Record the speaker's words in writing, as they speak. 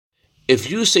if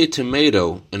you say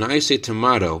tomato and I say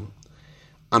tomato,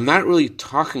 I'm not really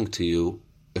talking to you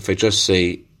if I just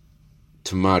say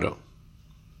tomato.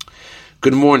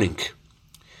 Good morning.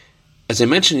 As I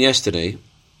mentioned yesterday,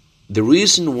 the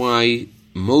reason why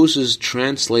Moses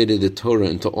translated the Torah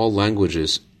into all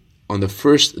languages on the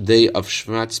first day of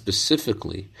Shvat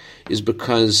specifically is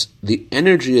because the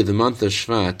energy of the month of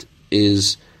Shvat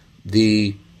is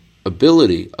the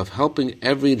ability of helping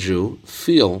every Jew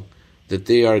feel that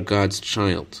they are God's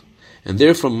child. And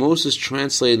therefore Moses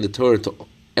translated the Torah to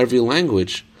every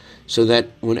language so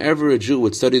that whenever a Jew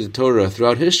would study the Torah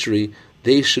throughout history,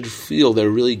 they should feel they're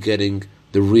really getting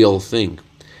the real thing.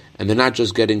 And they're not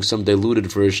just getting some diluted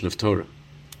version of Torah.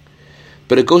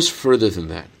 But it goes further than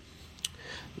that.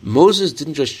 Moses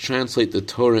didn't just translate the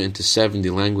Torah into 70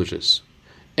 languages.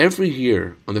 Every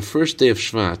year, on the first day of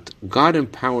Shvat, God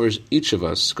empowers each of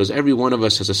us, because every one of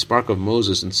us has a spark of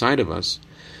Moses inside of us,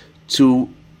 to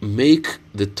make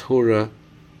the Torah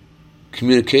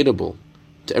communicatable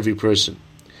to every person.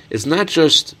 It's not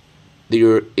just that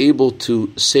you're able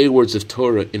to say words of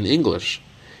Torah in English.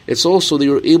 It's also that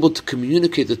you're able to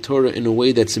communicate the Torah in a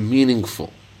way that's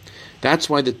meaningful. That's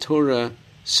why the Torah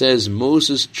says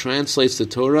Moses translates the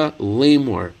Torah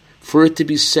lemor, for it to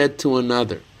be said to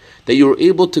another. That you're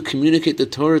able to communicate the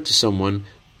Torah to someone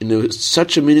in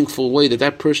such a meaningful way that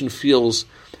that person feels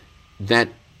that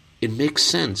it makes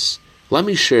sense. Let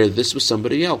me share this with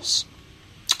somebody else.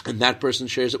 And that person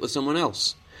shares it with someone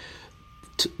else.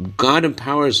 God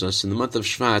empowers us in the month of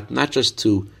Shvat not just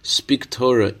to speak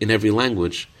Torah in every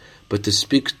language, but to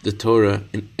speak the Torah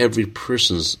in every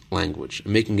person's language,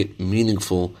 making it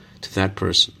meaningful to that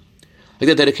person. I'd like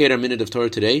to dedicate our minute of Torah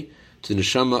today to the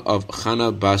neshama of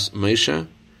Chana Bas Meisha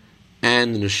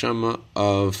and the neshama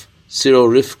of Siro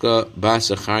Rivka Bas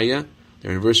Zachariah.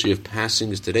 Their anniversary of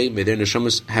passing is today. May their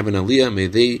neshamas have an aliyah. May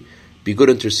they be good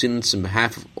intercedents on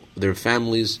behalf of their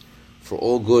families for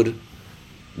all good.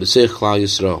 B'seich Klal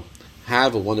Yisrael.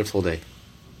 Have a wonderful day.